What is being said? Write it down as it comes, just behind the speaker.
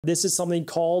This is something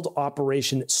called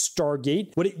Operation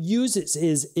Stargate. What it uses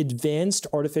is advanced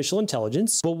artificial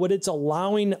intelligence, but what it's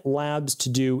allowing labs to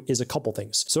do is a couple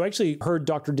things. So I actually heard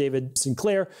Dr. David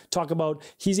Sinclair talk about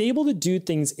he's able to do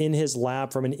things in his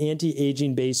lab from an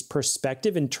anti-aging based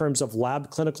perspective in terms of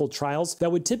lab clinical trials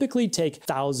that would typically take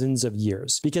thousands of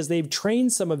years because they've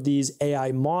trained some of these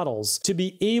AI models to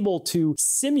be able to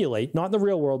simulate, not in the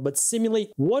real world, but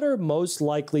simulate what are most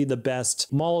likely the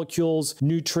best molecules,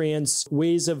 nutrients,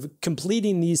 ways of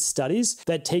completing these studies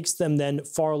that takes them then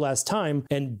far less time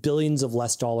and billions of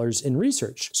less dollars in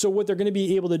research. So what they're going to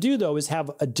be able to do though is have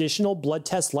additional blood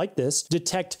tests like this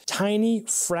detect tiny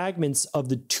fragments of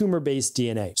the tumor-based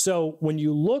DNA. So when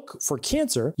you look for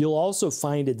cancer, you'll also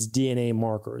find its DNA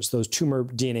markers, those tumor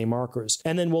DNA markers.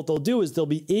 And then what they'll do is they'll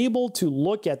be able to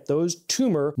look at those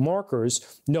tumor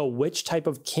markers, know which type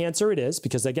of cancer it is,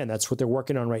 because again, that's what they're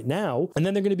working on right now. And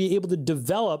then they're going to be able to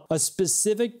develop a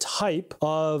specific type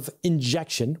of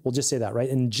injection, we'll just say that, right?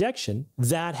 Injection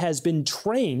that has been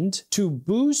trained to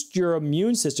boost your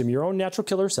immune system, your own natural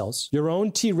killer cells, your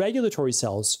own T regulatory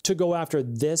cells to go after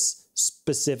this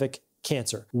specific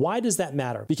cancer. Why does that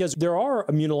matter? Because there are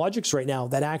immunologics right now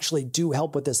that actually do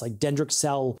help with this, like dendritic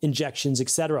cell injections,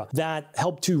 etc., that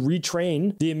help to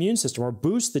retrain the immune system or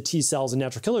boost the T cells and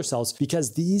natural killer cells,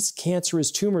 because these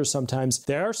cancerous tumors sometimes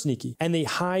they are sneaky and they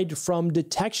hide from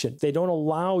detection. They don't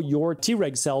allow your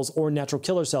T-reg cells or natural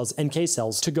killer cells, NK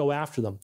cells, to go after them.